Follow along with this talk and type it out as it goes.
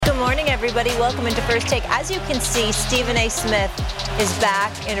morning, everybody. Welcome into First Take. As you can see, Stephen A. Smith is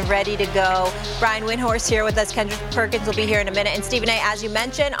back and ready to go. Brian Windhorst here with us. Kendrick Perkins will be here in a minute. And Stephen A., as you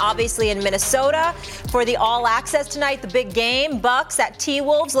mentioned, obviously in Minnesota for the All Access tonight, the big game. Bucks at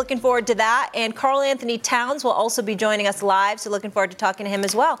T-Wolves. Looking forward to that. And Karl Anthony Towns will also be joining us live, so looking forward to talking to him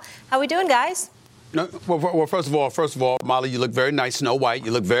as well. How we doing, guys? No, well, first of all, Molly, you look very nice. Snow White,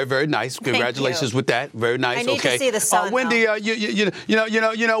 you look very, very nice. Congratulations with that. Very nice. I need to see the sun. Wendy,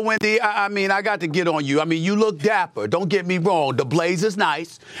 Wendy. I got to get on you. I mean, you look dapper. Don't get me wrong. The blazer's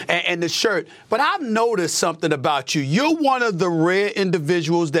nice and the shirt. But I've noticed something about you. You're one of the rare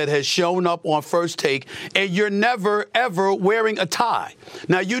individuals that has shown up on First Take, and you're never ever wearing a tie.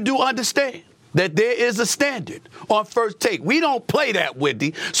 Now you do understand that there is a standard on First Take. We don't play that,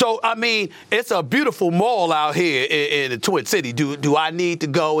 Wendy. So, I mean, it's a beautiful mall out here in the Twin City. Do I need to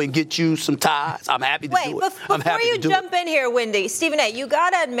go and get you some ties? I'm happy to do it. Before you jump in here, Wendy, Stephen A., you got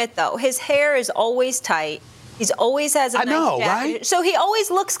to admit, though, his hair is always tight. He's always has a nice jacket. Right? So he always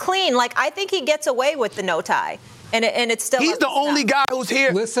looks clean. Like, I think he gets away with the no tie. And it's still. He's the only guy whose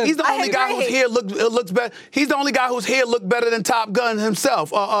hair. Listen, he's the only guy whose hair looks better. He's the only guy whose hair looked better than Top Gun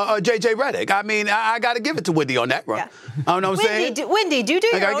himself, JJ Redick. I mean, I got to give it to Wendy on that run. Yeah. I don't know what I'm saying. Wendy, do you do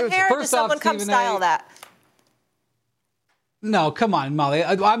your own hair, or does someone come style that? No, come on, Molly.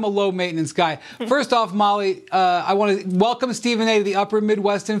 I'm a low-maintenance guy. First off, Molly, I want to welcome Stephen A. to the Upper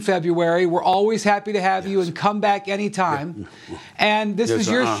Midwest in February. We're always happy to have you, and come back anytime. And this is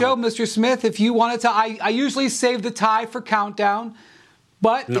your show, Mr. Smith. If you wanted to, I usually save the tie for Countdown.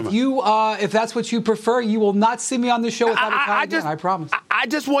 But if that's what you prefer, you will not see me on the show without a tie again, I promise. I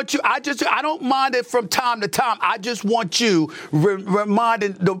just want you, I don't mind it from time to time. I just want you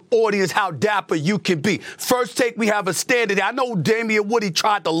reminding the audience how dapper you can be. First Take, we have a standard. I know Damian Woody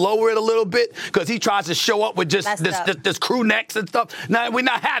tried to lower it a little bit because he tries to show up with just this crew necks and stuff. Now, we're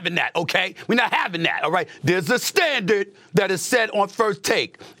not having that, okay? We're not having that, all right? There's a standard that is set on First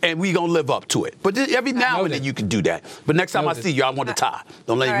Take, and we're going to live up to it. But every now and then you can do that. But next time I see you, I want a tie.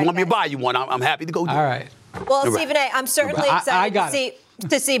 Don't let you want me to buy you one. I'm happy to go do it. All right. Well, Stephen A., I'm certainly excited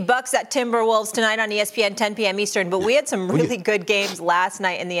to see Bucks at Timberwolves tonight on ESPN, 10 p.m. Eastern. But we had some really good games last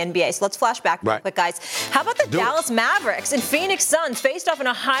night in the NBA. So let's flash back real quick, guys. How about the Dallas Mavericks and Phoenix Suns faced off in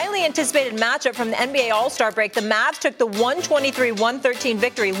a highly anticipated matchup from the NBA All-Star break? The Mavs took the 123-113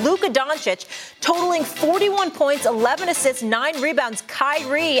 victory. Luka Doncic totaling 41 points, 11 assists, 9 rebounds.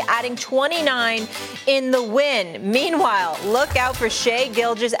 Kyrie adding 29 in the win. Meanwhile, look out for Shai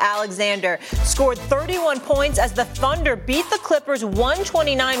Gilgeous-Alexander. Scored 31 points as the Thunder beat the Clippers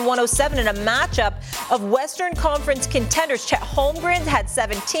 129-107 in a matchup of Western Conference contenders. Chet Holmgren had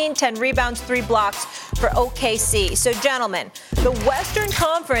 17, 10 rebounds, 3 blocks for OKC. So, gentlemen, the Western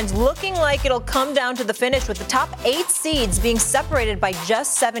Conference looking like it'll come down to the finish with the top 8 seeds being separated by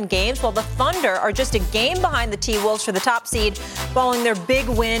just 7 games, while the Thunder are just a game behind the T-Wolves for the top seed following their big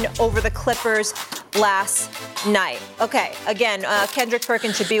win over the Clippers last night. Okay, again, Kendrick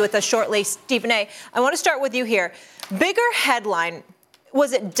Perkins should be with us shortly. Stephen A., I want to start with you here. Bigger headline,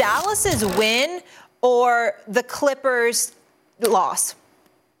 was it Dallas's win or the Clippers' loss?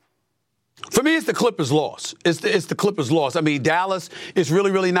 For me, it's the Clippers' loss. It's the Clippers' loss. I mean, Dallas, it's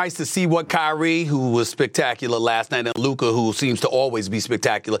really, really nice to see what Kyrie, who was spectacular last night, and Luka, who seems to always be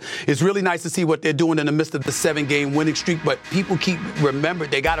spectacular. It's really nice to see what they're doing in the midst of the 7-game winning streak. But people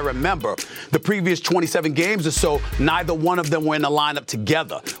they got to remember, the previous 27 games or so, neither one of them were in the lineup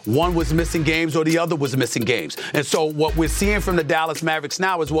together. One was missing games or the other was missing games. And so what we're seeing from the Dallas Mavericks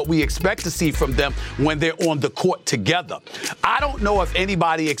now is what we expect to see from them when they're on the court together. I don't know if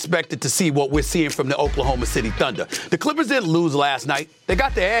anybody expected to see what we're seeing from the Oklahoma City Thunder. The Clippers didn't lose last night. They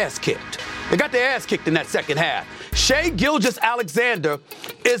got their ass kicked. They got their ass kicked in that second half. Shai Gilgeous-Alexander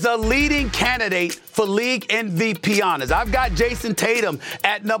is a leading candidate for league MVP honors. I've got Jason Tatum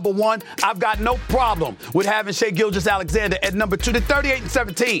at number 1. I've got no problem with having Shai Gilgeous-Alexander at number 2. They're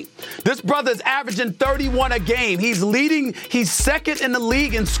 38-17. This brother is averaging 31 a game. He's leading. He's second in the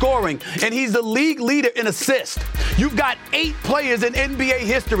league in scoring, and he's the league leader in assists. You've got 8 players in NBA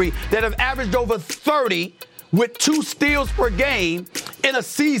history that have averaged over 30 with 2 steals per game in a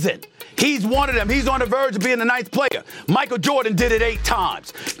season. He's one of them. He's on the verge of being the 9th player. Michael Jordan did it 8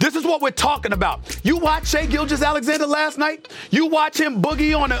 times. This is what we're talking about. You watch Shai Gilgeous-Alexander last night. You watch him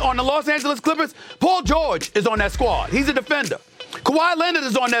boogie on the Los Angeles Clippers. Paul George is on that squad. He's a defender. Kawhi Leonard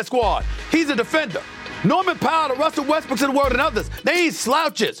is on that squad. He's a defender. Norman Powell, the Russell Westbrooks of the world, and others, they ain't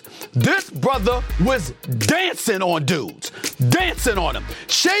slouches. This brother was dancing on dudes. Dancing on them.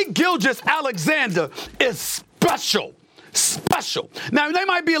 Shai Gilgeous-Alexander is special. Special. Now, they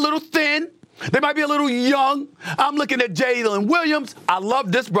might be a little thin. They might be a little young. I'm looking at Jalen Williams. I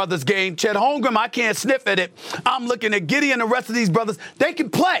love this brother's game. Chet Holmgren, I can't sniff at it. I'm looking at Giddey and the rest of these brothers. They can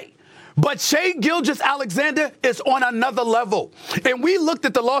play. But Shai Gilgeous-Alexander is on another level. And we looked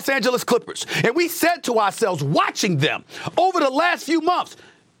at the Los Angeles Clippers, and we said to ourselves, watching them over the last few months,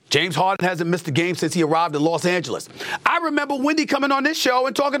 James Harden hasn't missed a game since he arrived in Los Angeles. I remember Wendy coming on this show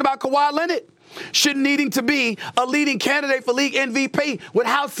and talking about Kawhi Leonard needing to be a leading candidate for league MVP with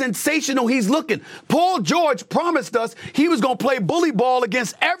how sensational he's looking. Paul George promised us he was going to play bully ball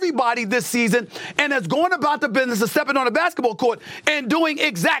against everybody this season and is going about the business of stepping on the basketball court and doing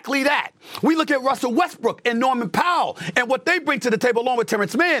exactly that. We look at Russell Westbrook and Norman Powell and what they bring to the table along with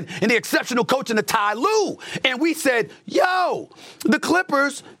Terrence Mann and the exceptional coaching of Ty Lue. And we said, yo, the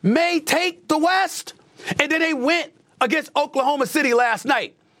Clippers may take the West. And then they went against Oklahoma City last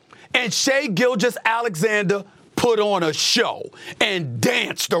night. And Shai Gilgeous-Alexander put on a show and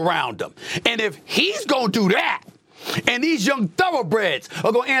danced around them. And if he's going to do that, and these young thoroughbreds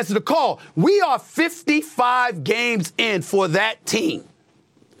are going to answer the call, we are 55 games in for that team.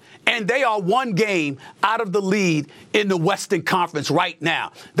 And they are one game out of the lead in the Western Conference right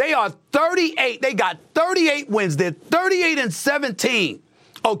now. They are 38. They got 38 wins. They're 38-17,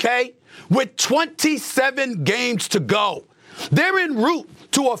 okay, with 27 games to go. They're en route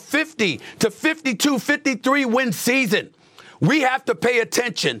to a 50 to 52, 53 win season. We have to pay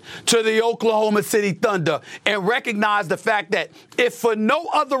attention to the Oklahoma City Thunder and recognize the fact that if for no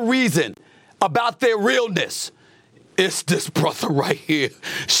other reason about their realness, it's this brother right here,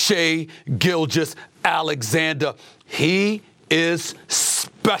 Shai Gilgeous-Alexander. He is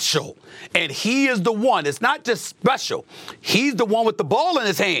special. And he is the one. It's not just special. He's the one with the ball in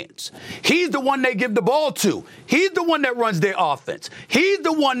his hands. He's the one they give the ball to. He's the one that runs their offense. He's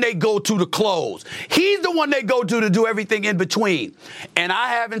the one they go to close. He's the one they go to do everything in between. And I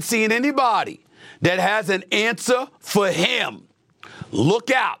haven't seen anybody that has an answer for him.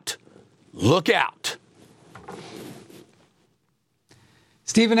 Look out. Look out.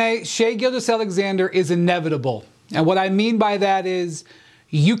 Stephen A., Shai Gilgeous-Alexander is inevitable. And what I mean by that is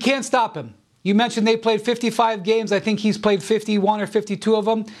you can't stop him. You mentioned they played 55 games. I think he's played 51 or 52 of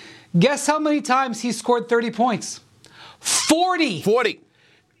them. Guess how many times he scored 30 points? 40.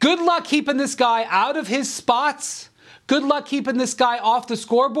 Good luck keeping this guy out of his spots. Good luck keeping this guy off the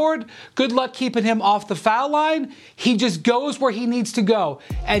scoreboard. Good luck keeping him off the foul line. He just goes where he needs to go.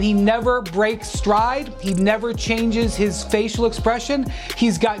 And he never breaks stride. He never changes his facial expression.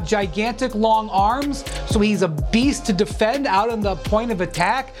 He's got gigantic long arms, so he's a beast to defend out on the point of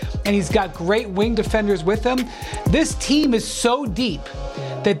attack. And he's got great wing defenders with him. This team is so deep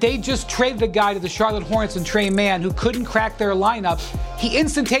that they just traded a guy to the Charlotte Hornets and Trey Mann who couldn't crack their lineup. He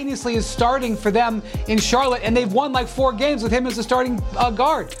instantaneously is starting for them in Charlotte, and they've won like 4 games with him as a starting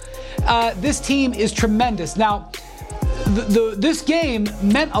guard. This team is tremendous. Now, this game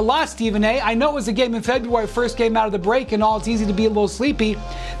meant a lot, Stephen A. I know it was a game in February, first game out of the break and all. It's easy to be a little sleepy.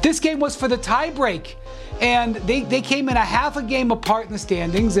 This game was for the tie break. And they came in a half a game apart in the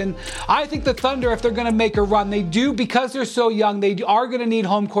standings. And I think the Thunder, if they're going to make a run, they do, because they're so young, they are going to need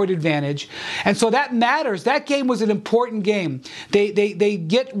home court advantage. And so that matters. That game was an important game. They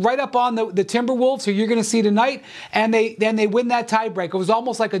get right up on the Timberwolves, who you're going to see tonight, and they win that tiebreak. It was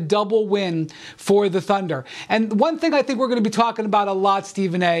almost like a double win for the Thunder. And one thing I think we're going to be talking about a lot,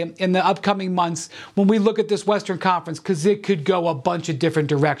 Stephen A., in the upcoming months when we look at this Western Conference, because it could go a bunch of different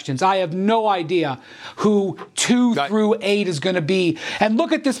directions. I have no idea who 2 through 8 is going to be. And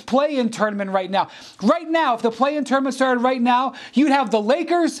look at this play-in tournament right now. Right now, if the play-in tournament started right now, you'd have the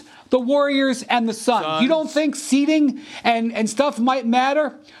Lakers, the Warriors, and the Suns. You don't think seeding and stuff might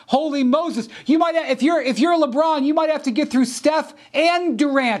matter? Holy Moses. You might have, if you're LeBron, you might have to get through Steph and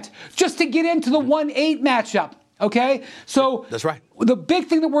Durant just to get into the 1-8 matchup. Okay? So that's right. The big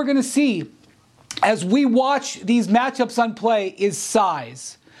thing that we're going to see as we watch these matchups on play is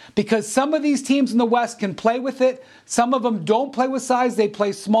size. Because some of these teams in the West can play with it. Some of them don't play with size. They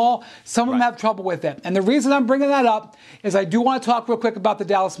play small. Some of them have trouble with it. And the reason I'm bringing that up is I do want to talk real quick about the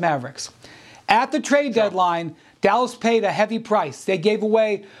Dallas Mavericks. At the trade deadline, Dallas paid a heavy price. They gave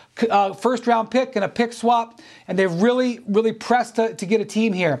away a first-round pick and a pick swap, and they really, really pressed to get a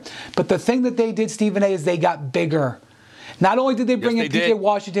team here. But the thing that they did, Stephen A., is they got bigger. Not only did they bring in P.J.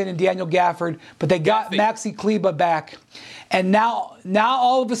 Washington and Daniel Gafford, but they got Maxi Kleber back. And now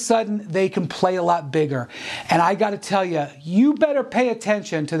all of a sudden, they can play a lot bigger. And I got to tell you, you better pay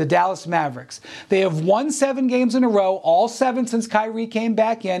attention to the Dallas Mavericks. They have won 7 games in a row, all 7 since Kyrie came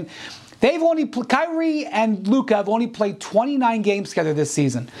back in. Kyrie and Luka have only played 29 games together this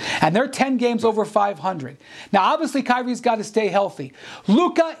season, and they're 10 games over 500. Now, obviously, Kyrie's got to stay healthy.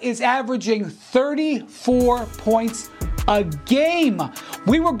 Luka is averaging 34 points a game.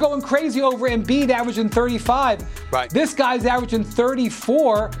 We were going crazy over Embiid averaging 35. Right. This guy's averaging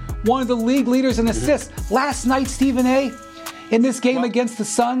 34, one of the league leaders in assists. Last night, Stephen A., in this game against the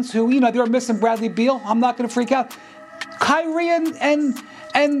Suns, who, they were missing Bradley Beal. I'm not going to freak out. Kyrie and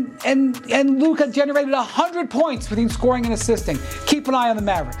Luka generated 100 points between scoring and assisting. Keep an eye on the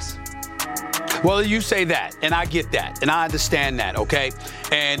Mavericks. Well, you say that, and I get that, and I understand that, okay?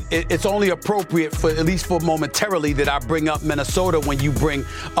 And it's only appropriate, for at least for momentarily, that I bring up Minnesota when you bring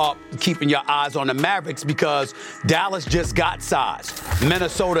up keeping your eyes on the Mavericks, because Dallas just got size.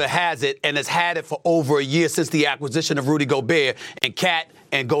 Minnesota has it, and has had it for over a year since the acquisition of Rudy Gobert, and Cat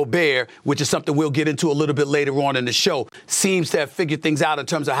and Gobert, which is something we'll get into a little bit later on in the show, seems to have figured things out in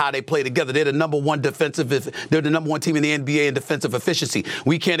terms of how they play together. They're the number one team in the NBA in defensive efficiency.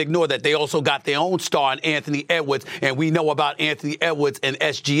 We can't ignore that. They also got their own star in Anthony Edwards, and we know about Anthony Edwards and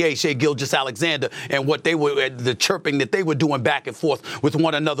SGA, Shai Gilgeous-Alexander, and what they were, the chirping that they were doing back and forth with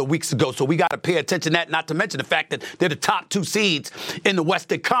one another weeks ago. So we got to pay attention to that, not to mention the fact that they're the top two seeds in the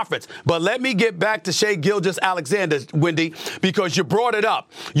Western Conference. But let me get back to Shai Gilgeous-Alexander, Wendy, because you brought it up.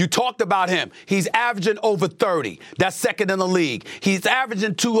 You talked about him. He's averaging over 30. That's second in the league. He's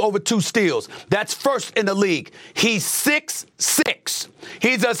averaging over 2 steals. That's first in the league. He's 6'6".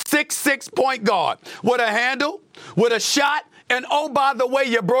 He's a 6'6" point guard with a handle, with a shot, and oh, by the way,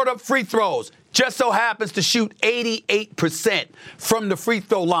 you brought up free throws. Just so happens to shoot 88% from the free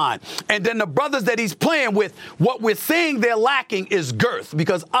throw line. And then the brothers that he's playing with, what we're seeing they're lacking is girth,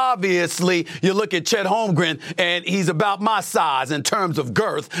 because obviously you look at Chet Holmgren and he's about my size in terms of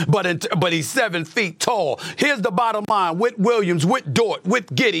girth, but he's 7 feet tall. Here's the bottom line with Williams, with Dort, with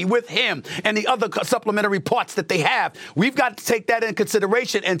Giddey, with him, and the other supplementary parts that they have. We've got to take that in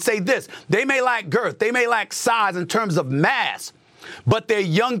consideration and say this. They may lack girth. They may lack size in terms of mass, but they're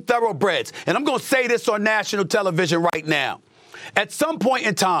young thoroughbreds. And I'm going to say this on national television right now. At some point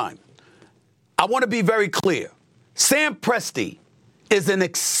in time, I want to be very clear. Sam Presti is an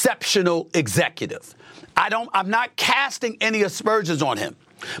exceptional executive. I'm not casting any aspersions on him.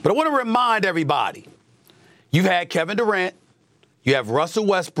 But I want to remind everybody, you've had Kevin Durant, you have Russell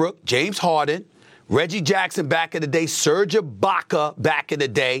Westbrook, James Harden, Reggie Jackson back in the day, Serge Ibaka back in the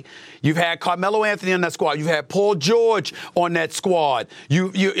day. You've had Carmelo Anthony on that squad. You've had Paul George on that squad.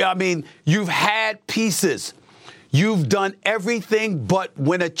 You've had pieces. You've done everything but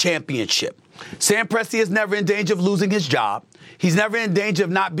win a championship. Sam Presti is never in danger of losing his job. He's never in danger of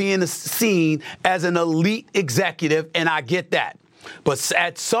not being seen as an elite executive, and I get that. But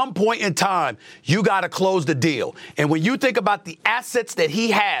at some point in time, you got to close the deal. And when you think about the assets that he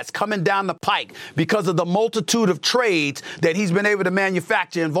has coming down the pike because of the multitude of trades that he's been able to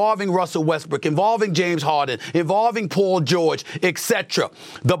manufacture involving Russell Westbrook, involving James Harden, involving Paul George, etc.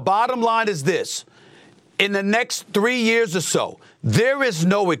 The bottom line is this. In the next 3 years or so, there is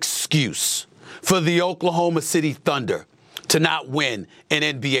no excuse for the Oklahoma City Thunder to not win an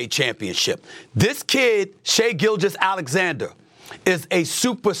NBA championship. This kid, Shai Gilgeous-Alexander, is a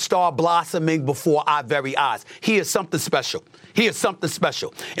superstar blossoming before our very eyes. He is something special. He is something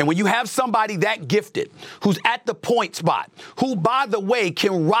special. And when you have somebody that gifted, who's at the point spot, who, by the way,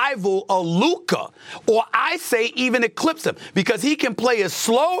 can rival a Luka, or I say even eclipse him, because he can play as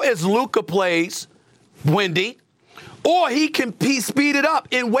slow as Luka plays, Wendy, or he can speed it up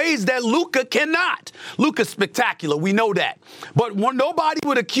in ways that Luka cannot. Luka's spectacular. We know that. But nobody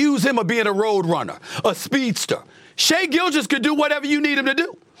would accuse him of being a road runner, a speedster. Shai Gilgeous could do whatever you need him to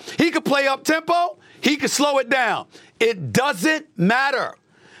do. He could play up tempo. He could slow it down. It doesn't matter.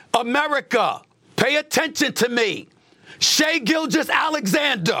 America, pay attention to me. Shai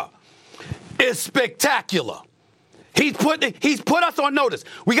Gilgeous-Alexander is spectacular. He's put us on notice.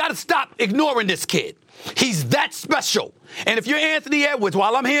 We got to stop ignoring this kid. He's that special. And if you're Anthony Edwards,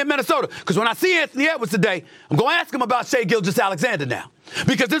 while I'm here in Minnesota, because when I see Anthony Edwards today, I'm going to ask him about Shai Gilgeous-Alexander now.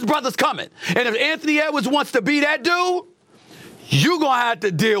 Because this brother's coming. And if Anthony Edwards wants to be that dude, you're going to have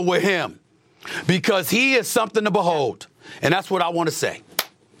to deal with him. Because he is something to behold. And that's what I want to say.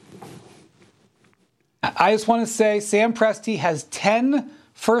 I just want to say Sam Presti has 10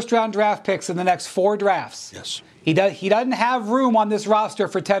 first-round draft picks in the next 4 drafts. Yes. He doesn't have room on this roster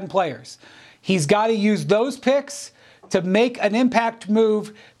for 10 players. He's got to use those picks to make an impact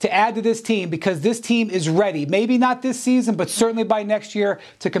move to add to this team, because this team is ready. Maybe not this season, but certainly by next year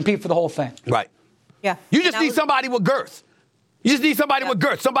to compete for the whole thing. Right. Yeah. You just need somebody with girth. You just need somebody with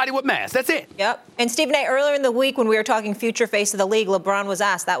girth, somebody with mass. That's it. Yep. And Stephen A., earlier in the week when we were talking future face of the league, LeBron was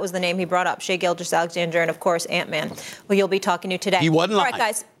asked. That was the name he brought up. Shai Gilgeous-Alexander and, of course, Ant-Man, who you'll be talking to today. He wasn't lying. All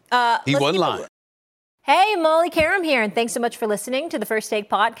right, guys. He wasn't lying. Hey, Molly Karam here, and thanks so much for listening to the First Take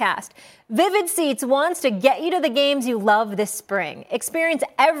podcast. Vivid Seats wants to get you to the games you love this spring. Experience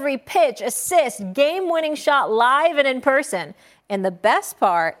every pitch, assist, game-winning shot live and in person. And the best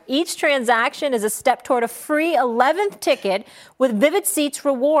part, each transaction is a step toward a free 11th ticket with Vivid Seats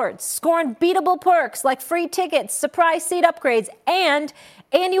rewards. Score unbeatable perks like free tickets, surprise seat upgrades, and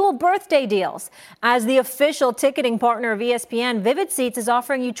annual birthday deals. As the official ticketing partner of ESPN, Vivid Seats is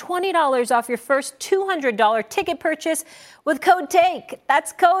offering you $20 off your first $200 ticket purchase with code TAKE.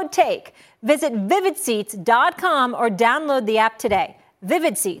 That's code TAKE. Visit vividseats.com or download the app today.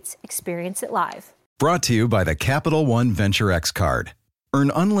 Vivid Seats. Experience it live. Brought to you by the Capital One Venture X card.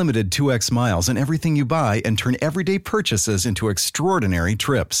 Earn unlimited 2x miles in everything you buy and turn everyday purchases into extraordinary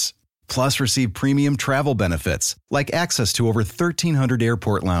trips. Plus, receive premium travel benefits like access to over 1,300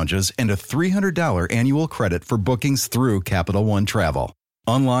 airport lounges and a $300 annual credit for bookings through Capital One Travel.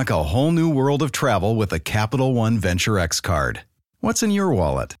 Unlock a whole new world of travel with the Capital One Venture X card. What's in your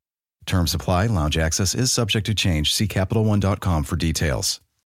wallet? Terms apply. Lounge access is subject to change. See CapitalOne.com for details.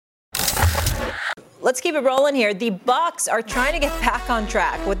 Let's keep it rolling here. The Bucks are trying to get back on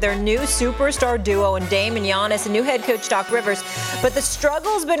track with their new superstar duo in Dame and Giannis and new head coach Doc Rivers. But the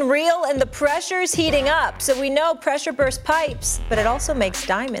struggle's been real and the pressure's heating up. So we know pressure bursts pipes, but it also makes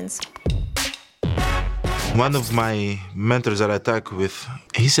diamonds. One of my mentors that I talk with,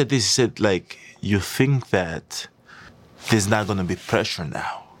 he said, like, you think that there's not going to be pressure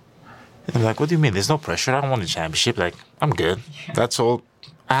now. And I'm like, what do you mean? There's no pressure. I don't want a championship. Like, I'm good. That's all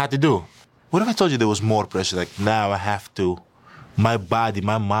I had to do. What if I told you there was more pressure? Like, now I have to, my body,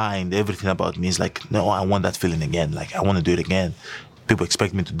 my mind, everything about me is like, no, I want that feeling again. Like, I want to do it again. People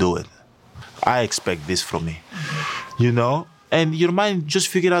expect me to do it. I expect this from me, you know? And your mind just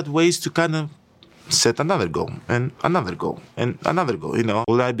figured out ways to kind of set another goal and another goal and another goal, you know?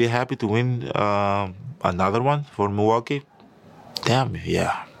 Will I be happy to win another one for Milwaukee? Damn,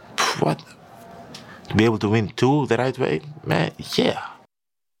 yeah. What? To be able to win two the right way? Man, yeah.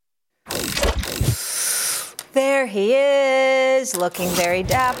 There he is, looking very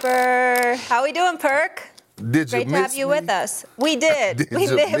dapper. How we doing, Perk? Did Great you to have you with us. We did. We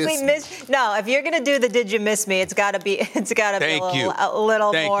missed. No, if you're gonna do the "Did you miss me?" it's gotta be a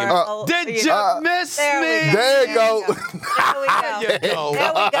little more. Did you miss me? There you go. There we go.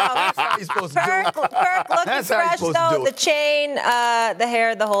 That's how you're supposed to do it. Perk looking fresh though. The chain, the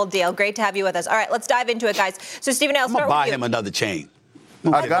hair, the whole deal. Great to have you with us. All right, let's dive into it, guys. So Stephen, I'll start with you. I'm gonna buy him another chain.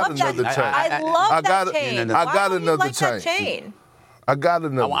 I got another chain. I love that chain. I got another chain. I got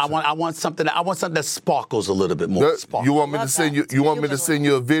another. I want something. I want something that sparkles a little bit more. You want me to send you? You want me to send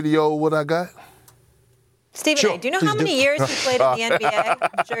you a video of what I got? Stephen sure, A., do you know how many years he played in the NBA?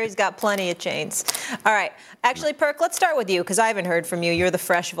 I'm sure he's got plenty of chains. All right. Actually, Perk, let's start with you because I haven't heard from you. You're the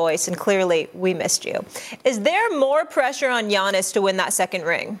fresh voice, and clearly we missed you. Is there more pressure on Giannis to win that second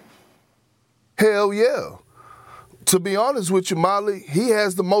ring? Hell yeah. To be honest with you, Molly, he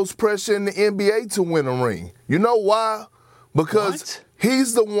has the most pressure in the NBA to win a ring. You know why? Because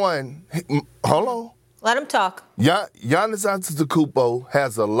he's the one. Hold on. Let him talk. Giannis Antetokounmpo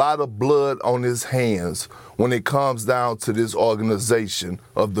has a lot of blood on his hands when it comes down to this organization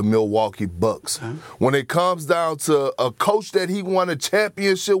of the Milwaukee Bucks. When it comes down to a coach that he won a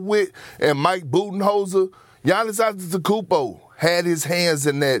championship with and Mike Budenholzer, Giannis Antetokounmpo had his hands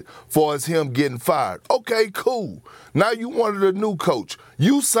in that for as him getting fired. Okay, cool. Now you wanted a new coach.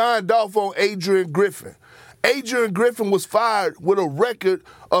 You signed off on Adrian Griffin. Adrian Griffin was fired with a record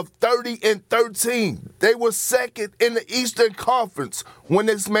of 30-13. They were second in the Eastern Conference when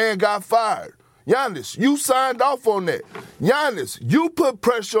this man got fired. Giannis, you signed off on that. Giannis, you put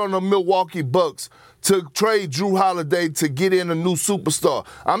pressure on the Milwaukee Bucks to trade Jrue Holiday to get in a new superstar.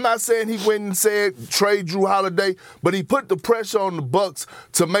 I'm not saying he went and said trade Jrue Holiday, but he put the pressure on the Bucks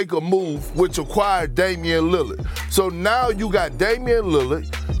to make a move which acquired Damian Lillard. So now you got Damian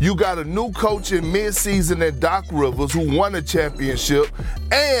Lillard, you got a new coach in midseason at Doc Rivers who won a championship,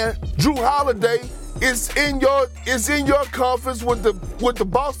 and Jrue Holiday is in your conference with the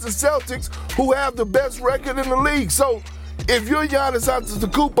Boston Celtics who have the best record in the league. So if you're Giannis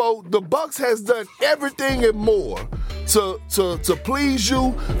Antetokounmpo, the Bucks has done everything and more to please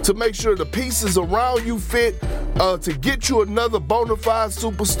you, to make sure the pieces around you fit, to get you another bona fide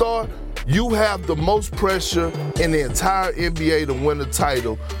superstar. You have the most pressure in the entire NBA to win the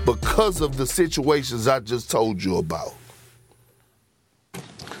title because of the situations I just told you about.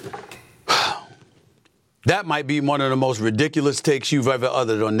 That might be one of the most ridiculous takes you've ever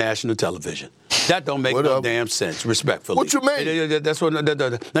uttered on national television. That don't make no damn sense, respectfully. What you mean? That's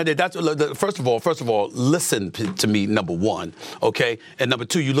what. First of all, listen to me. Number one, okay, and number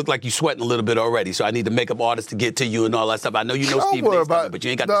two, you look like you sweating a little bit already. So I need the makeup artist to get to you and all that stuff. I know you know Steve Nace, but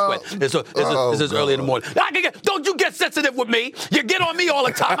you ain't got the sweat. This is early in the morning. Don't you get sensitive with me? You get on me all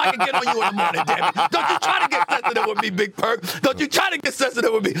the time. I can get on you in the morning, damn it. Don't you try to get sensitive with me, Big Perk. Don't you try to get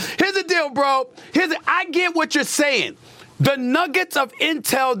sensitive with me. Here's the deal, bro. I get what you're saying. The nuggets of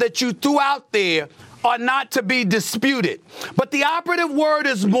intel that you threw out there are not to be disputed. But the operative word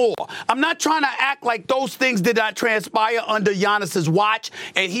is more. I'm not trying to act like those things did not transpire under Giannis's watch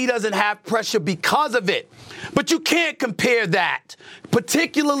and he doesn't have pressure because of it. But you can't compare that,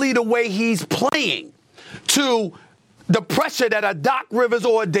 particularly the way he's playing, to the pressure that a Doc Rivers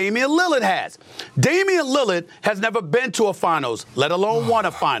or a Damian Lillard has. Damian Lillard has never been to a finals, let alone won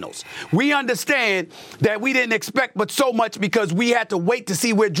a finals. We understand that we didn't expect but so much because we had to wait to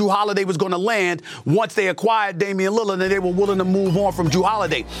see where Jrue Holiday was going to land once they acquired Damian Lillard and they were willing to move on from Jrue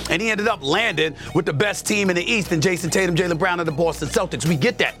Holiday. And he ended up landing with the best team in the East in Jason Tatum, Jaylen Brown, and the Boston Celtics. We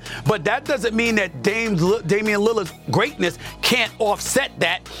get that. But that doesn't mean that Damian Lillard's greatness can't offset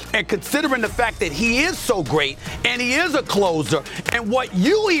that. And considering the fact that he is so great and he is a closer, and what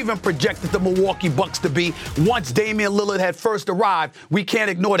you even projected the Milwaukee Bucks to be once Damian Lillard had first arrived, we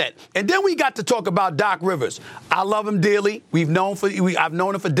can't ignore that. And then we got to talk about Doc Rivers. I love him dearly. I've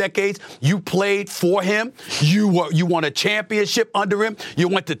known him for decades. You played for him. You won a championship under him. You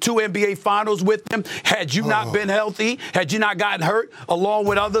went to 2 NBA finals with him. Had you not been healthy, had you not gotten hurt, along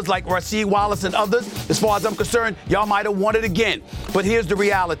with others like Rasheed Wallace and others, as far as I'm concerned, y'all might have won it again. But here's the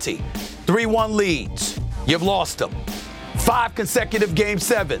reality. 3-1 leads. You've lost them. 5 consecutive Game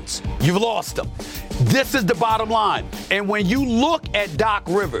 7s. You've lost them. This is the bottom line. And when you look at Doc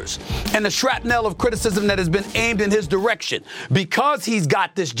Rivers and the shrapnel of criticism that has been aimed in his direction, because he's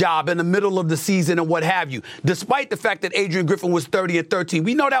got this job in the middle of the season and what have you, despite the fact that Adrian Griffin was 30-13,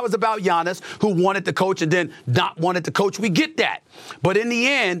 we know that was about Giannis, who wanted to coach and then not wanted to coach. We get that. But in the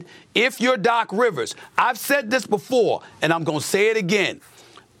end, if you're Doc Rivers, I've said this before, and I'm going to say it again.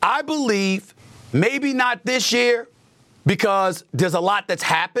 I believe maybe not this year, because there's a lot that's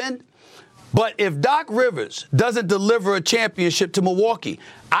happened. But if Doc Rivers doesn't deliver a championship to Milwaukee,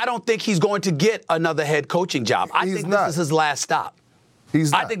 I don't think he's going to get another head coaching job. I think this is his last stop.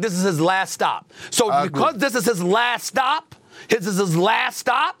 I think this is his last stop. So because this is his last stop,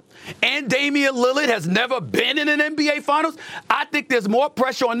 and Damian Lillard has never been in an NBA Finals, I think there's more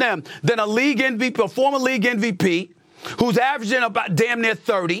pressure on them than a league MVP, a former league MVP, who's averaging about damn near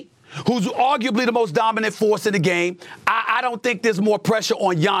 30, who's arguably the most dominant force in the game. I don't think there's more pressure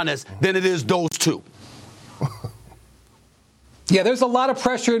on Giannis than it is those two. Yeah, there's a lot of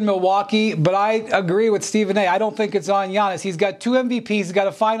pressure in Milwaukee, but I agree with Stephen A. I don't think it's on Giannis. He's got 2 MVPs. He's got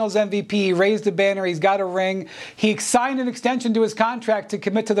a Finals MVP. He raised a banner. He's got a ring. He signed an extension to his contract to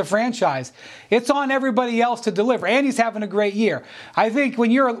commit to the franchise. It's on everybody else to deliver, and he's having a great year. I think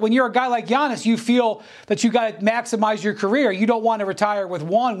when you're a guy like Giannis, you feel that you got to maximize your career. You don't want to retire with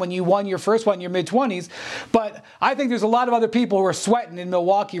one when you won your first one in your mid-20s. But I think there's a lot of other people who are sweating in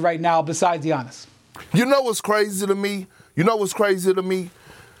Milwaukee right now besides Giannis. You know what's crazy to me?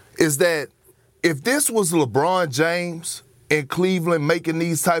 Is that if this was LeBron James in Cleveland making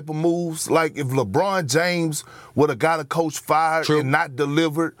these type of moves, like if LeBron James would have got a coach fired and not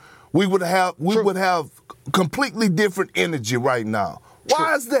delivered, we would have completely different energy right now.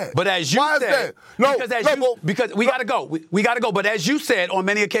 Why is that? But as you said, because we got to go. We got to go. But as you said on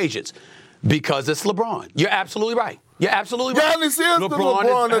many occasions, because it's LeBron. You're absolutely right. Giannis is the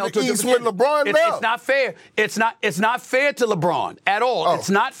LeBron of the East when LeBron left. It's not fair. It's not fair to LeBron at all. Oh.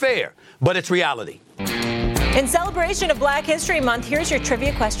 It's not fair, but it's reality. In celebration of Black History Month, here's your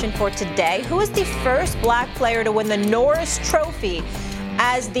trivia question for today. Who is the first black player to win the Norris Trophy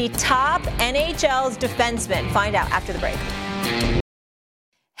as the top NHL's defenseman? Find out after the break.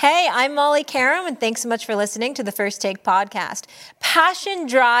 Hey, I'm Molly Karam, and thanks so much for listening to the First Take podcast. Passion,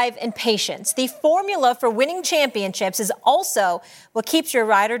 drive, and patience. The formula for winning championships is also what keeps your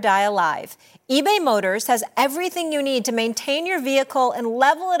ride or die alive. eBay Motors has everything you need to maintain your vehicle and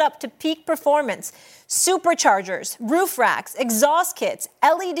level it up to peak performance. Superchargers, roof racks, exhaust kits,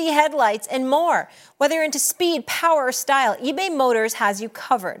 LED headlights, and more. Whether you're into speed, power, or style, eBay Motors has you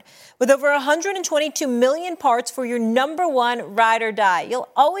covered. With over 122 million parts for your number one ride or die, you'll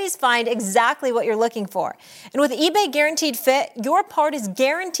always find exactly what you're looking for. And with eBay Guaranteed Fit, your part is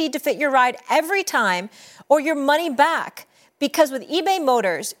guaranteed to fit your ride every time or your money back. Because with eBay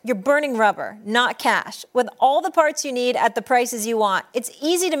Motors, you're burning rubber, not cash. With all the parts you need at the prices you want, it's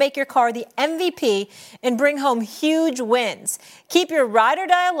easy to make your car the MVP and bring home huge wins. Keep your ride or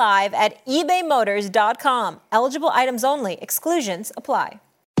die alive at ebaymotors.com. Eligible items only. Exclusions apply.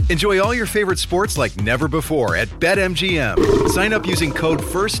 Enjoy all your favorite sports like never before at BetMGM. Sign up using code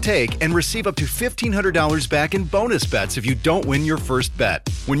FIRSTTAKE and receive up to $1,500 back in bonus bets if you don't win your first bet.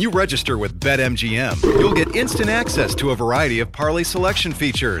 When you register with BetMGM, you'll get instant access to a variety of parlay selection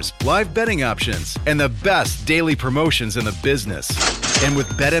features, live betting options, and the best daily promotions in the business. And with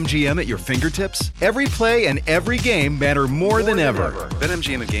BetMGM at your fingertips, every play and every game matter more than ever.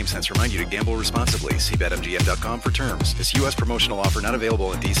 BetMGM and GameSense remind you to gamble responsibly. See BetMGM.com for terms. This U.S. promotional offer not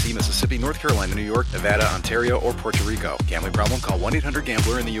available in D.C., Mississippi, North Carolina, New York, Nevada, Ontario, or Puerto Rico. Gambling problem? Call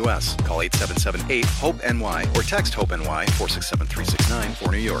 1-800-GAMBLER in the U.S. Call 877-8-HOPE-NY or text HOPE-NY 467-369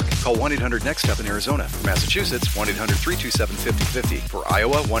 for New York. Call 1-800-NEXT-STEP in Arizona. For Massachusetts, 1-800-327-5050. For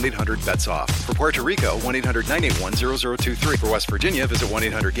Iowa, 1-800-BETS-OFF. For Puerto Rico, 1-800-981-0023. For West Virginia, visit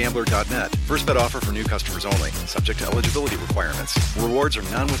 1-800-GAMBLER.net. First bet offer for new customers only. Subject to eligibility requirements. Rewards are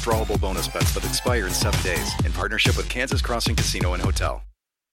non-withdrawable bonus bets that expire in 7 days. In partnership with Kansas Crossing Casino and Hotel.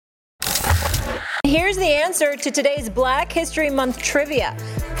 Here's the answer to today's Black History Month trivia.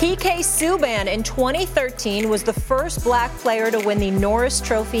 PK Subban in 2013 was the first black player to win the Norris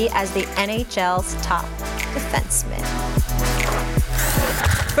Trophy as the NHL's top defenseman.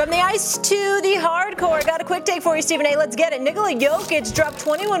 From the ice to the hardcore, got a quick take for you, Stephen A. Let's get it. Nikola Jokic dropped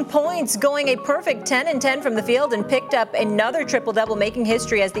 21 points, going a perfect 10-10 from the field, and picked up another triple-double, making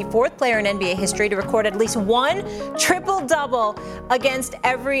history as the fourth player in NBA history to record at least one triple-double against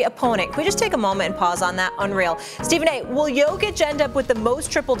every opponent. Can we just take a moment and pause on that? Unreal. Stephen A., will Jokic end up with the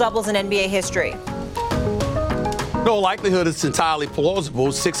most triple-doubles in NBA history? No likelihood, it's entirely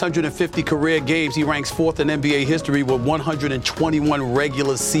plausible. 650 career games. He ranks fourth in NBA history with 121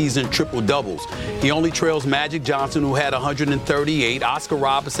 regular season triple-doubles. He only trails Magic Johnson, who had 138, Oscar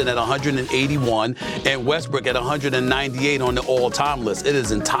Robertson at 181, and Westbrook at 198 on the all-time list. It is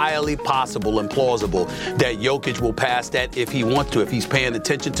entirely possible and plausible that Jokic will pass that if he wants to. If he's paying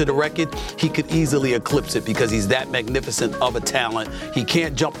attention to the record, he could easily eclipse it because he's that magnificent of a talent. He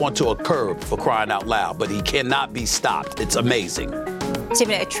can't jump onto a curb, for crying out loud, but he cannot be stopped. It's amazing.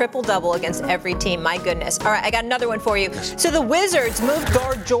 Stephen, a triple-double against every team. My goodness. All right, I got another one for you. So the Wizards moved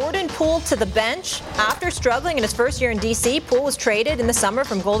guard Jordan Poole to the bench. After struggling in his first year in D.C., Poole was traded in the summer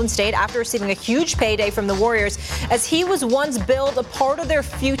from Golden State after receiving a huge payday from the Warriors, as he was once billed a part of their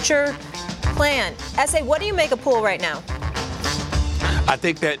future plan. S.A., what do you make of Poole right now? I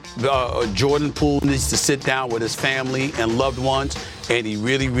think that Jordan Poole needs to sit down with his family and loved ones, and he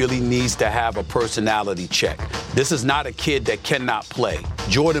really, really needs to have a personality check. This is not a kid that cannot play.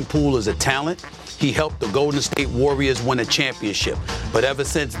 Jordan Poole is a talent. He helped the Golden State Warriors win a championship. But ever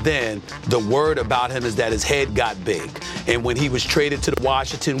since then, the word about him is that his head got big. And when he was traded to the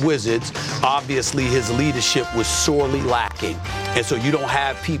Washington Wizards, obviously his leadership was sorely lacking. And so you don't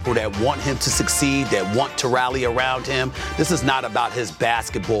have people that want him to succeed, that want to rally around him. This is not about his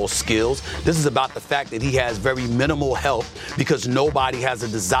basketball skills. This is about the fact that he has very minimal help because nobody has a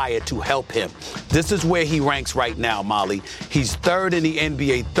desire to help him. This is where he ranks right now, Molly. He's third in the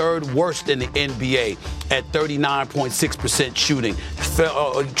NBA, third worst in the NBA at 39.6% shooting,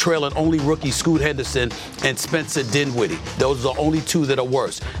 trailing only rookie Scoot Henderson and Spencer Dinwiddie. Those are the only two that are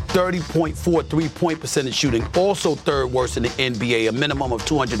worse. 30.4 three-point percentage shooting, also third worst in the NBA, a minimum of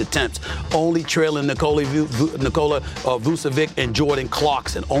 200 attempts, only trailing Nikola Vucevic and Jordan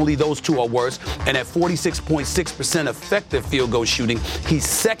Clarkson. Only those two are worse. And at 46.6% effective field goal shooting, he's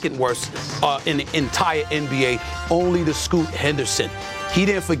second worst in the entire NBA, only to Scoot Henderson. He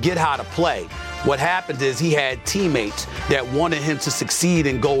didn't forget how to play. What happened is he had teammates that wanted him to succeed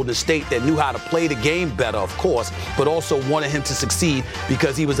in Golden State, that knew how to play the game better, of course, but also wanted him to succeed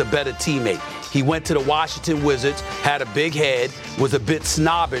because he was a better teammate. He went to the Washington Wizards, had a big head, was a bit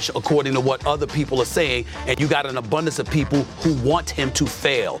snobbish according to what other people are saying, and you got an abundance of people who want him to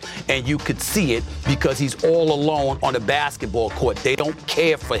fail. And you could see it because he's all alone on the basketball court. They don't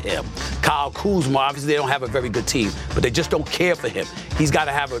care for him. Kyle Kuzma, obviously they don't have a very good team, but they just don't care for him. He's got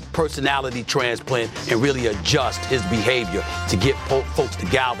to have a personality transplant and really adjust his behavior to get folks to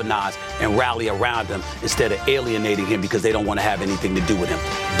galvanize and rally around him instead of alienating him because they don't want to have anything to do with him.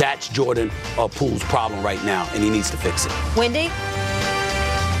 That's Jordan Poole's problem right now, and he needs to fix it. Wendy?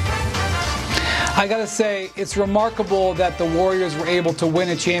 I got to say, it's remarkable that the Warriors were able to win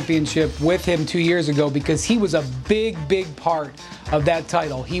a championship with him 2 years ago because he was a big, big part of that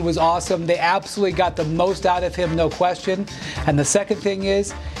title. He was awesome. They absolutely got the most out of him, no question. And the second thing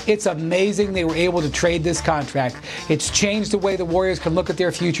is, it's amazing they were able to trade this contract. It's changed the way the Warriors can look at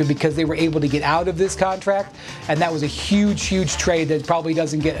their future because they were able to get out of this contract, and that was a huge, huge trade that probably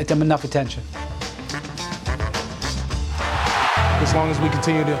doesn't get them enough attention. As long as we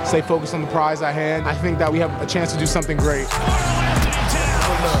continue to stay focused on the prize at hand, I think that we have a chance to do something great.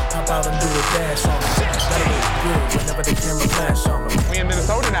 We in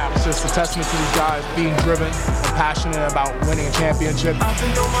Minnesota now. It's just a testament to these guys being driven and passionate about winning a championship.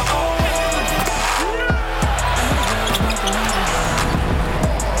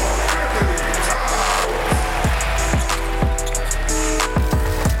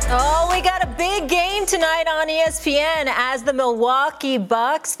 Oh, we got a big game tonight on ESPN as the Milwaukee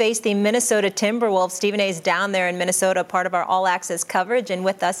Bucks face the Minnesota Timberwolves. Stephen A. is down there in Minnesota, part of our All Access coverage. And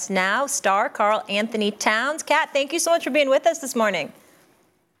with us now, star Karl-Anthony Towns. Kat, thank you so much for being with us this morning.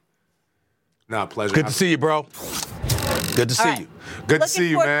 No, pleasure. Good to see you, bro. Good to see you. Good to see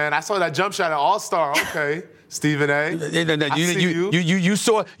you, man. I saw that jump shot at All-Star. Okay. Stephen A. You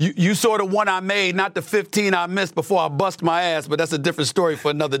saw the one I made, not the 15 I missed before I bust my ass, but that's a different story for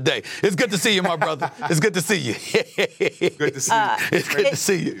another day. It's good to see you, my brother. It's good to see you. Good to see you. It's good to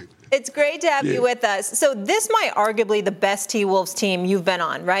see you. It's great to have you with us. So this might arguably the best T-Wolves team you've been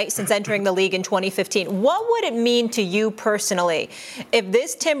on, right, since entering the league in 2015. What would it mean to you personally if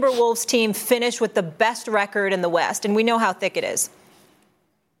this Timberwolves team finished with the best record in the West? And we know how thick it is.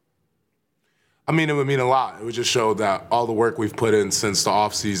 I mean, it would mean a lot. It would just show that all the work we've put in since the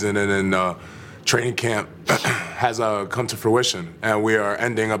offseason and in training camp has come to fruition. And we are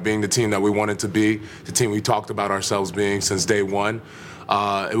ending up being the team that we wanted to be, the team we talked about ourselves being since day one.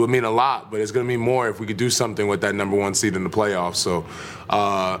 It would mean a lot, but it's going to mean more if we could do something with that number one seed in the playoffs. So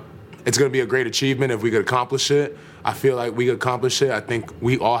it's going to be a great achievement if we could accomplish it. I feel like we could accomplish it. I think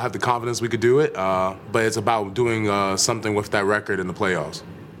we all have the confidence we could do it, but it's about doing something with that record in the playoffs.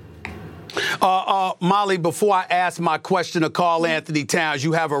 Molly, before I ask my question of Karl-Anthony Towns,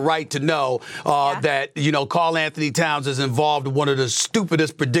 you have a right to know that, Karl-Anthony Towns is involved in one of the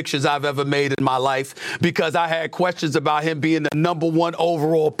stupidest predictions I've ever made in my life because I had questions about him being the number one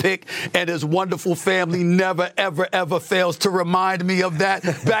overall pick, and his wonderful family never, ever, ever fails to remind me of that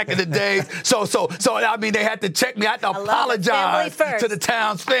back in the days. So I mean, they had to check me. I had to apologize to the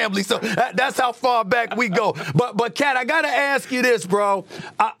Towns family. So that's how far back we go. But Kat, I got to ask you this, bro.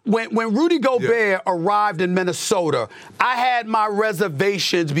 When Rudy Gobert arrived in Minnesota, I had my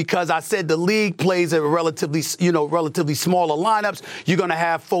reservations because I said the league plays at relatively smaller lineups. You're going to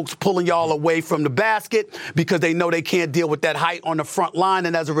have folks pulling y'all away from the basket because they know they can't deal with that height on the front line,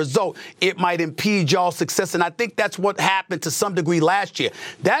 and as a result, it might impede y'all's success. And I think that's what happened to some degree last year.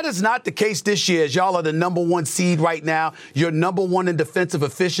 That is not the case this year, as y'all are the number one seed right now. You're number one in defensive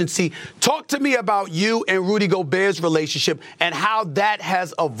efficiency. Talk to me about you and Rudy Gobert's relationship and how that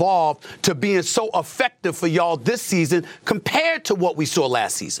has evolved to being so effective for y'all this season compared to what we saw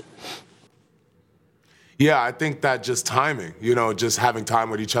last season. Yeah, I think that just timing, just having time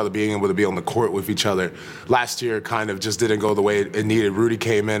with each other, being able to be on the court with each other. Last year kind of just didn't go the way it needed. Rudy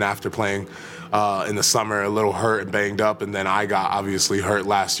came in after playing in the summer a little hurt and banged up, and then I got obviously hurt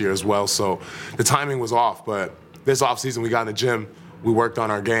last year as well. So the timing was off, but this offseason we got in the gym. We worked on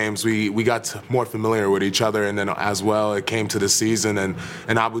our games. We got more familiar with each other, and then as well, it came to the season. And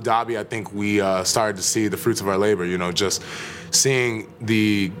in Abu Dhabi, I think we started to see the fruits of our labor, just seeing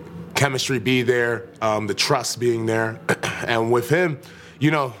the chemistry be there, the trust being there. And with him,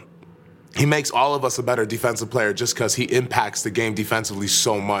 he makes all of us a better defensive player just because he impacts the game defensively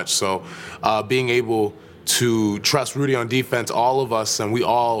so much. So being able to trust Rudy on defense, all of us, and we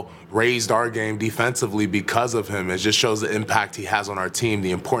all raised our game defensively because of him. It just shows the impact he has on our team,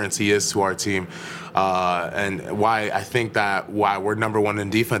 the importance he is to our team, and why I think that why we're number one in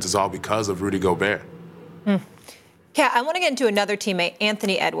defense is all because of Rudy Gobert. Yeah, I want to get into another teammate,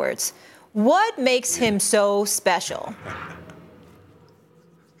 Anthony Edwards. What makes him so special?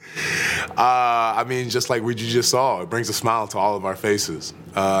 I mean, just like what you just saw, it brings a smile to all of our faces.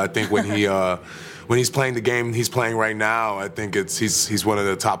 I think when he's playing the game he's playing right now, I think he's one of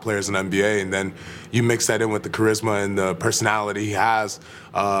the top players in the NBA. And then you mix that in with the charisma and the personality he has.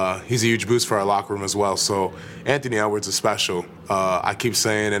 He's a huge boost for our locker room as well. So Anthony Edwards is special. I keep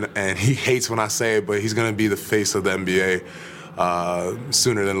saying, and he hates when I say it, but he's going to be the face of the NBA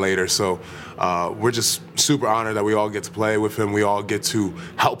sooner than later. So we're just super honored that we all get to play with him. We all get to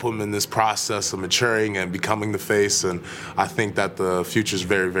help him in this process of maturing and becoming the face. And I think that the future is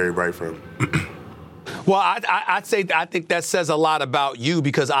very, very bright for him. Well, I think that says a lot about you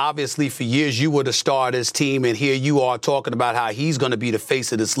because obviously for years you were the star of this team, and here you are talking about how he's going to be the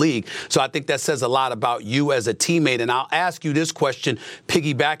face of this league. So I think that says a lot about you as a teammate. And I'll ask you this question,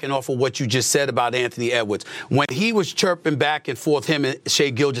 piggybacking off of what you just said about Anthony Edwards. When he was chirping back and forth, him and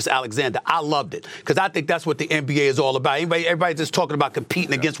Shai Gilgeous-Alexander, I loved it because I think that's what the NBA is all about. Everybody's just talking about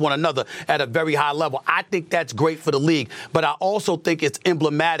competing against one another at a very high level. I think that's great for the league, but I also think it's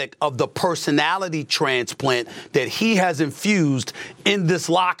emblematic of the personality transplant that he has infused in this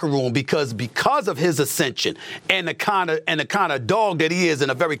locker room because of his ascension and the kind of dog that he is in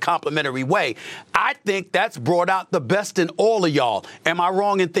a very complimentary way. I think that's brought out the best in all of y'all. Am I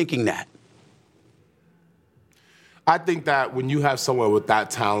wrong in thinking that? I think that when you have someone with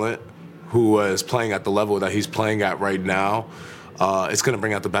that talent who is playing at the level that he's playing at right now, it's going to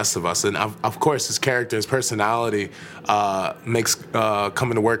bring out the best of us. And, of course, his character, his personality makes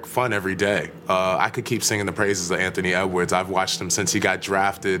coming to work fun every day. I could keep singing the praises of Anthony Edwards. I've watched him since he got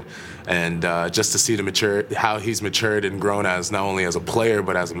drafted, and just to see how he's matured and grown as not only as a player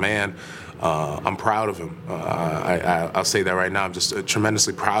but as a man, I'm proud of him. I'll say that right now. I'm just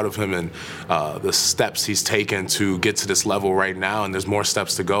tremendously proud of him and the steps he's taken to get to this level right now, and there's more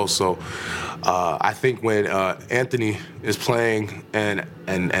steps to go. So I think when Anthony is playing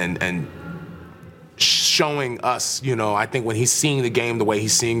and showing us, I think when he's seeing the game the way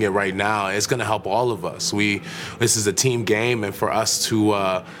he's seeing it right now, it's going to help all of us. This is a team game, and for us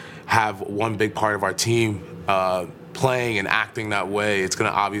to have one big part of our team playing and acting that way, it's going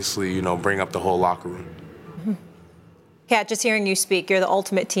to obviously, bring up the whole locker room. Kat, just hearing you speak, you're the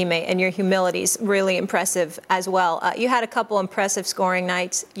ultimate teammate, and your humility is really impressive as well. You had a couple impressive scoring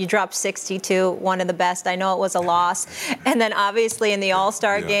nights. You dropped 62, one of the best. I know it was a loss. And then obviously in the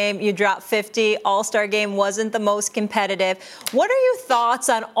All-Star game, you dropped 50. All-Star game wasn't the most competitive. What are your thoughts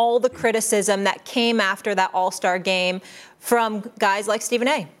on all the criticism that came after that All-Star game from guys like Stephen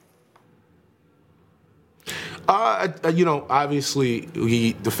A? Obviously,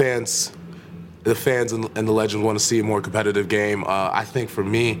 the fans and the legends want to see a more competitive game. I think for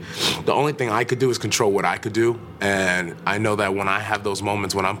me, the only thing I could do is control what I could do. And I know that when I have those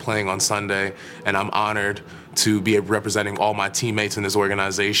moments when I'm playing on Sunday and I'm honored to be representing all my teammates in this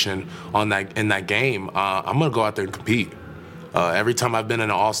organization in that game, I'm going to go out there and compete. Every time I've been in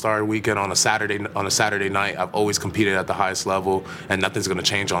an All-Star weekend on a Saturday night, I've always competed at the highest level, and nothing's going to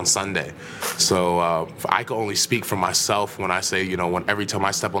change on Sunday. So I can only speak for myself when I say, when every time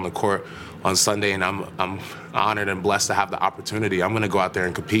I step on the court on Sunday and I'm honored and blessed to have the opportunity, I'm going to go out there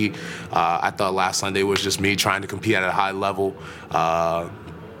and compete. I thought last Sunday was just me trying to compete at a high level,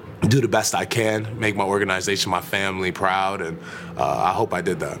 do the best I can, make my organization, my family proud, and I hope I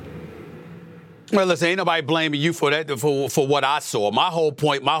did that. Well, listen, ain't nobody blaming you for that, for what I saw. My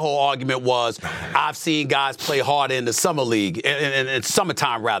whole argument was I've seen guys play harder in the summer league, in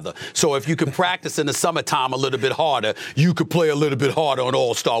summertime rather. So if you can practice in the summertime a little bit harder, you could play a little bit harder on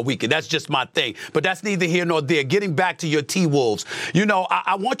All-Star Weekend. That's just my thing. But that's neither here nor there. Getting back to your T-Wolves,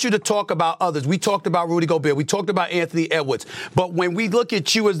 I want you to talk about others. We talked about Rudy Gobert. We talked about Anthony Edwards. But when we look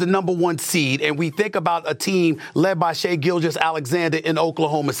at you as the number one seed and we think about a team led by Shai Gilgeous-Alexander in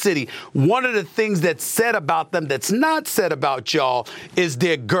Oklahoma City, one of the things that's said about them that's not said about y'all is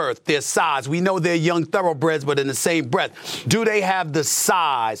their girth, their size. We know they're young thoroughbreds, but in the same breath, do they have the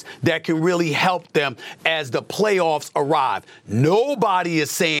size that can really help them as the playoffs arrive? Nobody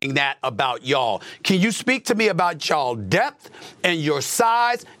is saying that about y'all. Can you speak to me about y'all depth and your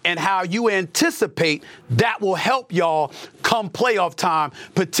size and how you anticipate that will help y'all come playoff time,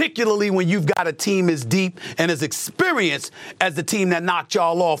 particularly when you've got a team as deep and as experienced as the team that knocked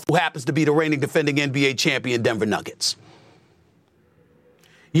y'all off, who happens to be the reigning defending NBA champion Denver Nuggets?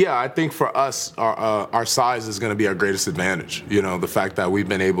 Yeah, I think for us, our size is going to be our greatest advantage. The fact that we've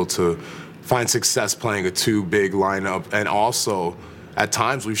been able to find success playing a 2-big lineup, and also at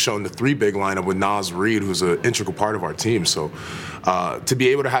times we've shown the 3-big lineup with Naz Reid, who's an integral part of our team. So to be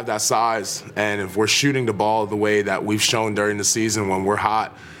able to have that size, and if we're shooting the ball the way that we've shown during the season when we're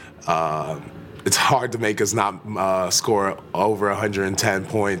hot, it's hard to make us not score over 110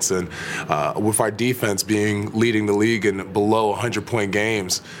 points. And with our defense leading the league in below 100-point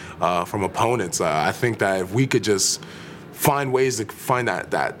games from opponents, I think that if we could just find ways to find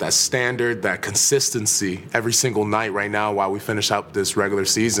that standard, that consistency every single night right now while we finish up this regular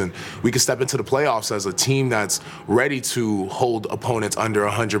season. We can step into the playoffs as a team that's ready to hold opponents under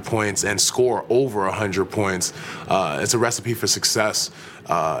 100 points and score over 100 points. It's a recipe for success.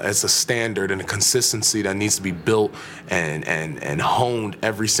 It's a standard and a consistency that needs to be built and honed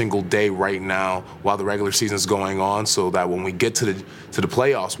every single day right now while the regular season is going on, so that when we get to the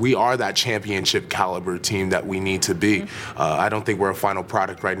playoffs, we are that championship caliber team that we need to be. I don't think we're a final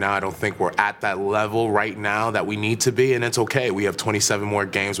product right now. I don't think we're at that level right now that we need to be, and it's okay. We have 27 more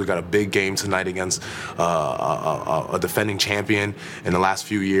games. We got a big game tonight against a defending champion in the last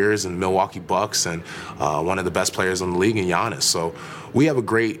few years, in the Milwaukee Bucks, and one of the best players in the league in Giannis. So we have a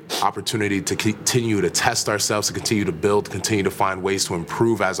great opportunity to continue to test ourselves, to continue to build, continue to find ways to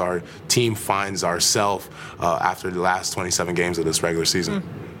improve as our team finds ourselves after the last 27 games of this regular season.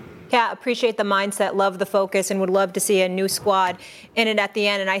 Yeah, appreciate the mindset, love the focus, and would love to see a new squad in it at the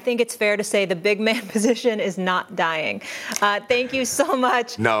end. And I think it's fair to say the big man position is not dying. Thank you so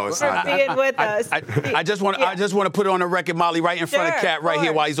much for being with us. I just want to put it on the record, Molly, right in front of Kat, right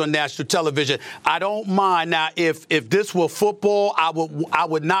here while he's on national television. I don't mind now if this were football, I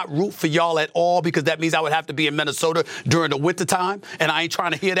would not root for y'all at all, because that means I would have to be in Minnesota during the wintertime, and I ain't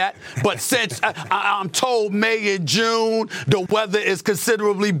trying to hear that. But since I'm told May and June the weather is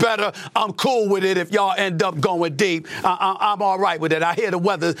considerably better, I'm cool with it. If y'all end up going deep, I'm all right with it. I hear the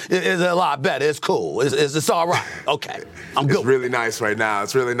weather is a lot better. It's cool. It's all right. Okay. I'm good. It's really nice right now.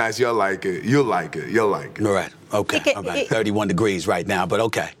 It's really nice. You'll like it. You'll like it. You'll like it. All right. Okay. I'm at 31 degrees right now, but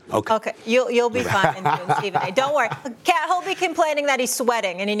okay. Okay. You'll be fine in June, Stephen A. Don't worry. Kat, he'll be complaining that he's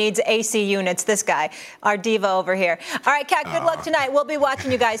sweating and he needs AC units. This guy, our diva over here. All right, Kat, good luck tonight. We'll be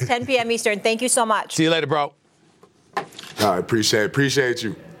watching you guys 10 p.m. Eastern. Thank you so much. See you later, bro. I appreciate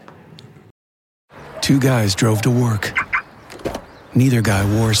you. Two guys drove to work. Neither guy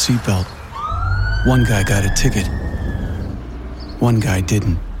wore a seatbelt. One guy got a ticket. One guy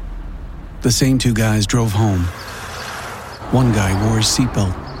didn't. The same two guys drove home. One guy wore his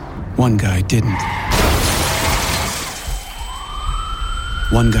seatbelt. One guy didn't.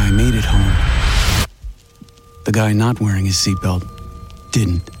 One guy made it home. The guy not wearing his seatbelt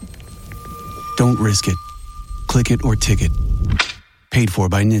didn't. Don't risk it. Click it or ticket. Paid for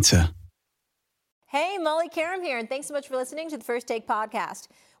by NHTSA. Hey, Molly Karam here, and thanks so much for listening to the First Take podcast.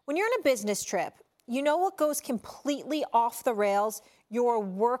 When you're on a business trip, you know what goes completely off the rails? Your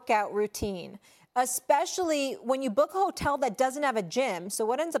workout routine, especially when you book a hotel that doesn't have a gym. So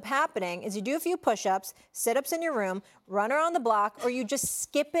what ends up happening is you do a few push-ups, sit-ups in your room, run around the block, or you just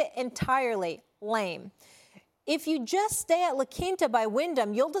skip it entirely. Lame. If you just stay at La Quinta by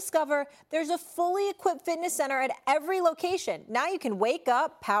Wyndham, you'll discover there's a fully equipped fitness center at every location. Now you can wake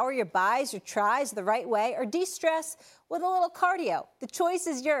up, power your bis, your tris the right way, or de-stress with a little cardio. The choice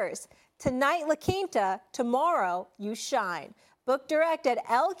is yours. Tonight, La Quinta. Tomorrow, you shine. Book direct at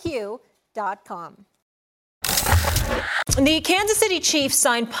lq.com. The Kansas City Chiefs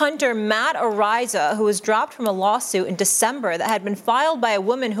signed punter Matt Araiza, who was dropped from a lawsuit in December that had been filed by a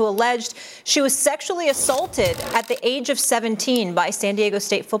woman who alleged she was sexually assaulted at the age of 17 by San Diego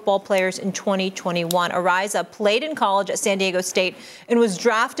State football players in 2021. Araiza played in college at San Diego State and was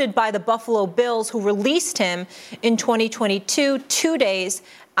drafted by the Buffalo Bills, who released him in 2022, 2 days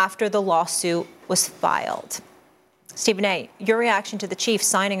after the lawsuit was filed. Stephen A., your reaction to the Chiefs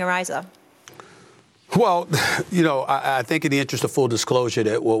signing Araiza? Well, I think in the interest of full disclosure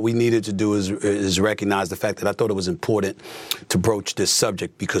that what we needed to do is recognize the fact that I thought it was important to broach this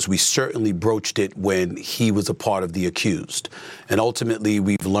subject, because we certainly broached it when he was a part of the accused. And ultimately,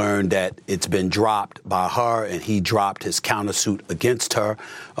 we've learned that it's been dropped by her, and he dropped his countersuit against her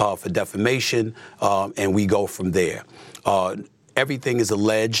for defamation, and we go from there. Everything is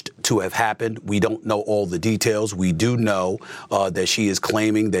alleged to have happened. We don't know all the details. We do know that she is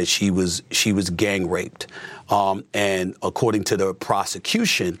claiming that she was gang raped. And according to the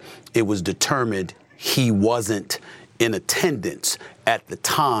prosecution, it was determined he wasn't in attendance at the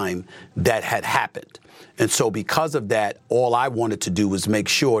time that had happened. And so because of that, all I wanted to do was make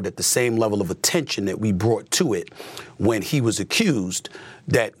sure that the same level of attention that we brought to it when he was accused,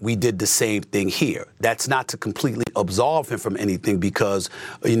 that we did the same thing here. That's not to completely absolve him from anything, because,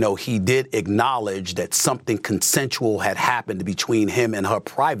 he did acknowledge that something consensual had happened between him and her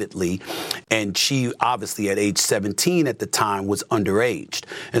privately. And she obviously at age 17 at the time was underage.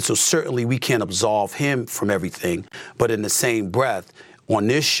 And so certainly we can't absolve him from everything. But in the same breath, on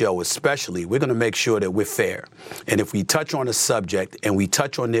this show especially, we're going to make sure that we're fair. And if we touch on a subject and we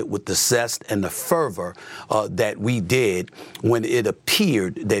touch on it with the zest and the fervor that we did when it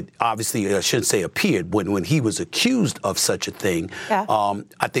appeared that, obviously, I shouldn't say appeared, when he was accused of such a thing,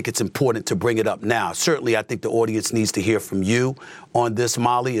 I think it's important to bring it up now. Certainly, I think the audience needs to hear from you on this,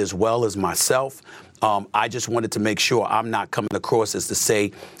 Molly, as well as myself. I just wanted to make sure I'm not coming across as to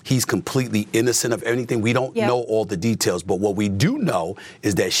say he's completely innocent of anything. We don't know all the details, but what we do know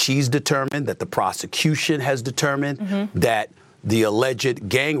is that she's determined, that the prosecution has determined that the alleged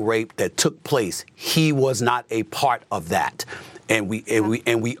gang rape that took place, he was not a part of that. And we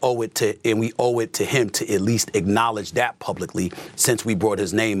owe it to him to at least acknowledge that publicly, since we brought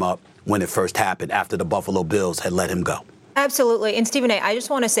his name up when it first happened after the Buffalo Bills had let him go. Absolutely. And Stephen A., I just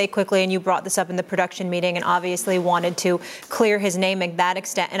want to say quickly, and you brought this up in the production meeting and obviously wanted to clear his name at that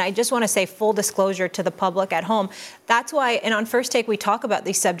extent. And I just want to say full disclosure to the public at home. That's why, and on First Take, we talk about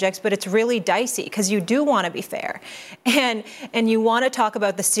these subjects, but it's really dicey because you do want to be fair. And you want to talk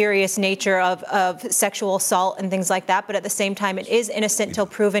about the serious nature of sexual assault and things like that. But at the same time, it is innocent until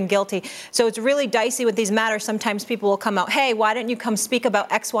proven guilty. So it's really dicey with these matters. Sometimes people will come out, hey, why didn't you come speak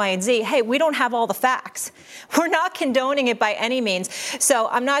about X, Y, and Z? Hey, we don't have all the facts. We're not condoning it by any means. So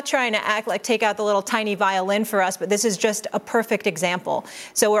I'm not trying to act like take out the little tiny violin for us, but this is just a perfect example.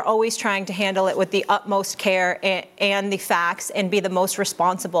 So we're always trying to handle it with the utmost care and the facts and be the most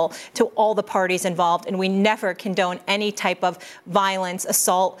responsible to all the parties involved. And we never condone any type of violence,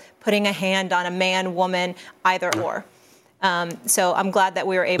 assault, putting a hand on a man, woman, either or. So I'm glad that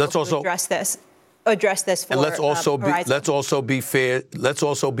we were able to address this for and let's also be fair. Let's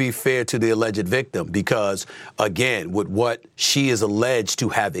also be fair to the alleged victim, because again, with what she is alleged to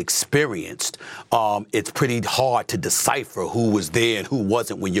have experienced, it's pretty hard to decipher who was there and who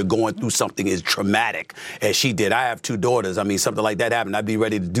wasn't when you're going through something as traumatic as she did. I have 2 daughters. I mean, something like that happened, I'd be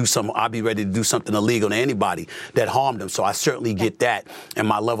ready to do something illegal to anybody that harmed them. So I certainly get that, and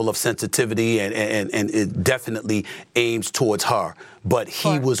my level of sensitivity and it definitely aims towards her. But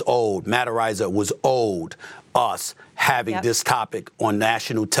he was owed, Matt Araiza was owed us having this topic on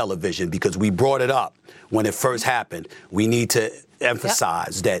national television, because we brought it up when it first happened. We need to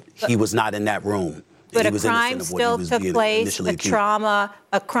emphasize that he was not in that room. But a crime still took place, a trauma,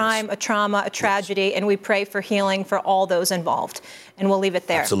 a tragedy, and we pray for healing for all those involved. And we'll leave it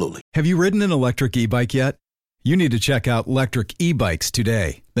there. Absolutely. Have you ridden an electric e-bike yet? You need to check out Lectric E-Bikes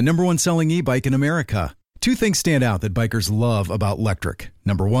today, the #1 selling e-bike in America. 2 things stand out that bikers love about Lectric.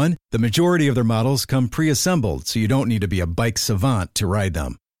 Number 1, the majority of their models come pre-assembled, so you don't need to be a bike savant to ride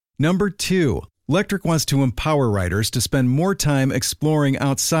them. Number 2, Lectric wants to empower riders to spend more time exploring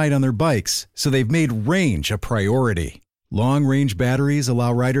outside on their bikes, so they've made range a priority. Long-range batteries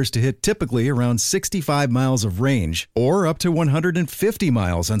allow riders to hit typically around 65 miles of range, or up to 150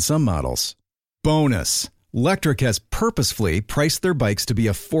 miles on some models. Bonus, Lectric has purposefully priced their bikes to be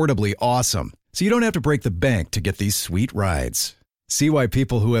affordably awesome, so you don't have to break the bank to get these sweet rides. See why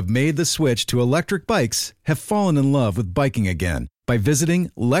people who have made the switch to electric bikes have fallen in love with biking again by visiting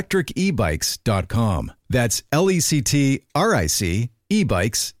lectricebikes.com. That's LECTRIC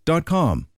ebikes.com.